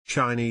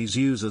Chinese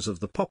users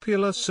of the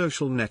popular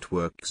social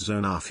network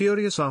Zone are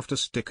furious after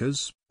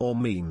stickers, or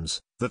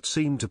memes, that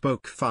seem to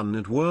poke fun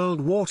at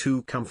World War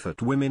II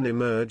comfort women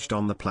emerged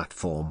on the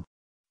platform.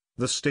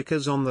 The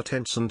stickers on the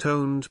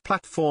Tencent-owned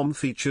platform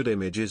featured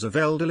images of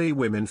elderly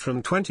women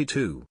from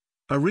 22,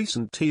 a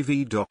recent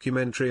TV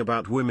documentary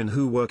about women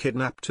who were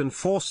kidnapped and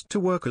forced to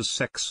work as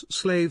sex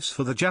slaves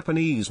for the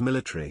Japanese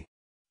military.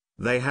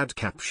 They had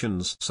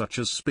captions such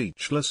as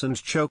speechless and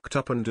choked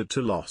up under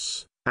to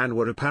loss, and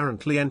were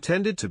apparently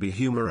intended to be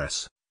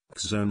humorous.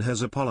 Zone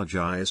has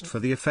apologized for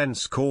the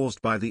offense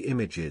caused by the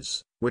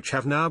images, which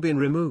have now been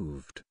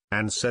removed,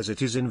 and says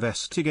it is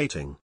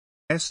investigating.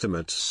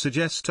 Estimates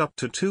suggest up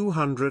to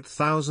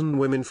 200,000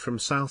 women from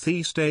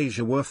Southeast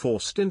Asia were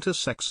forced into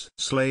sex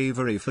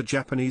slavery for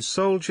Japanese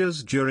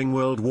soldiers during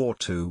World War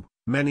II,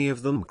 many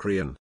of them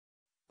Korean.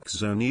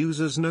 Zone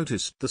users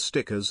noticed the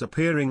stickers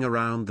appearing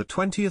around the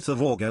 20th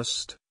of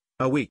August,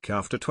 a week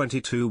after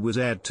 22 was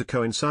aired to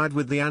coincide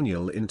with the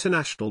annual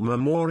International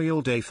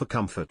Memorial Day for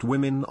Comfort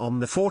Women on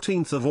the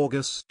 14th of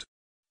August.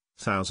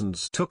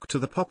 Thousands took to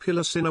the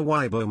popular Sina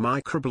Weibo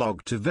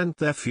microblog to vent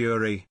their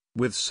fury,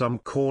 with some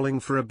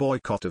calling for a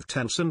boycott of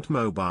Tencent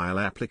mobile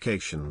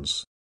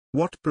applications.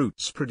 What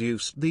brutes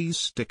produced these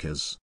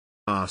stickers?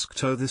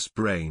 Asked Oh This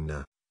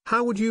Brainer.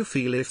 How would you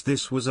feel if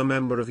this was a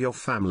member of your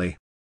family?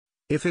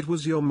 If it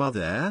was your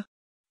mother?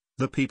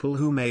 The people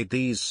who made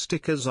these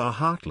stickers are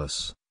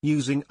heartless,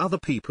 using other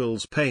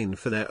people's pain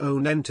for their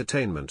own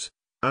entertainment,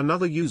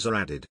 another user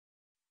added.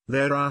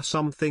 There are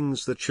some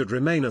things that should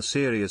remain a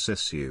serious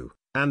issue,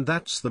 and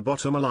that's the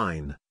bottom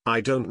line.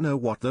 I don't know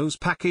what those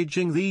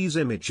packaging these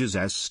images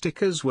as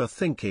stickers were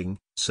thinking,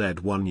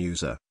 said one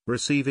user,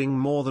 receiving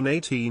more than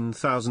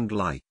 18,000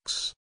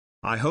 likes.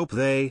 I hope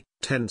they,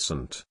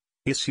 Tencent,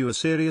 issue a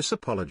serious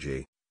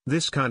apology.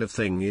 This kind of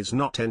thing is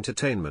not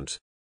entertainment.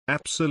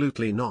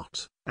 Absolutely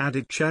not,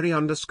 added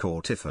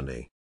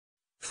Cherry_Tiffany.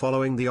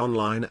 Following the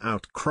online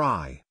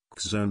outcry,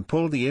 Zone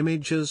pulled the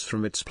images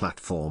from its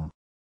platform.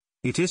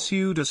 It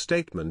issued a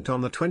statement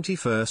on the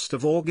 21st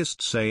of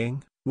August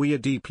saying, "We are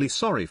deeply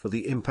sorry for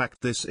the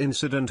impact this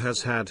incident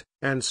has had,"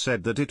 and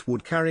said that it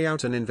would carry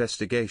out an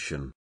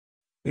investigation.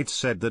 It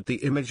said that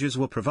the images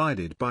were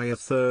provided by a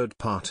third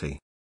party.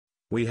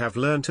 "We have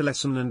learnt a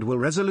lesson and will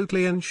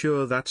resolutely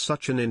ensure that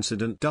such an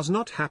incident does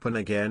not happen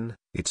again,"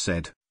 it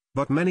said.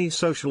 But many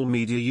social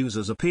media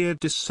users appeared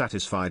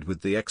dissatisfied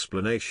with the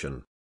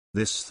explanation.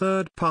 "This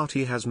third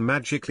party has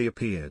magically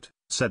appeared,"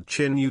 said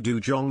Chin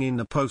Yu-do-jong in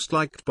a post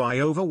liked by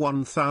over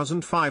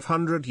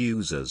 1,500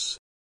 users.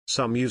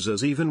 Some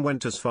users even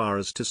went as far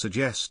as to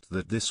suggest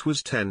that this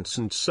was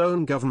Tencent's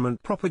own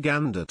government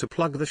propaganda to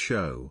plug the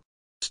show.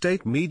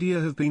 State media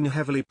have been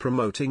heavily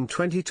promoting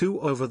 22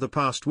 over the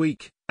past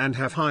week, and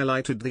have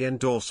highlighted the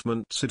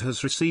endorsements it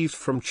has received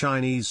from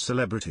Chinese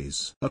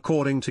celebrities.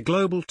 According to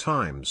Global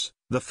Times,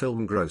 the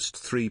film grossed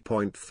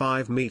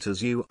 3.5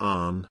 meters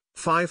yuan,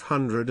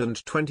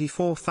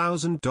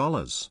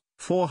 $524,000,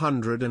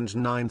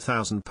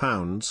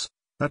 £409,000,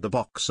 at the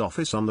box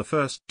office on the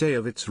first day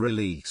of its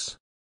release.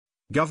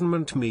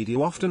 Government media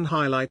often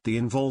highlight the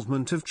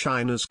involvement of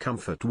China's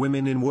comfort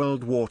women in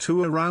World War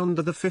II around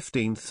the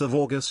 15th of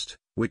August,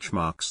 which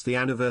marks the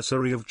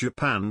anniversary of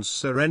Japan's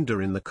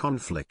surrender in the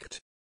conflict.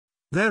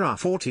 There are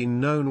 14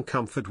 known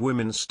comfort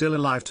women still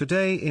alive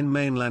today in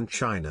mainland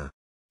China.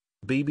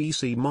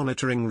 BBC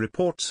monitoring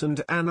reports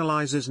and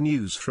analyzes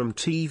news from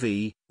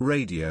TV,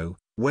 radio,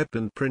 web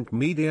and print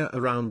media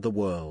around the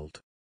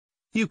world.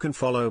 You can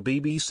follow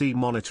BBC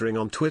Monitoring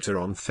on Twitter,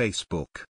 on Facebook,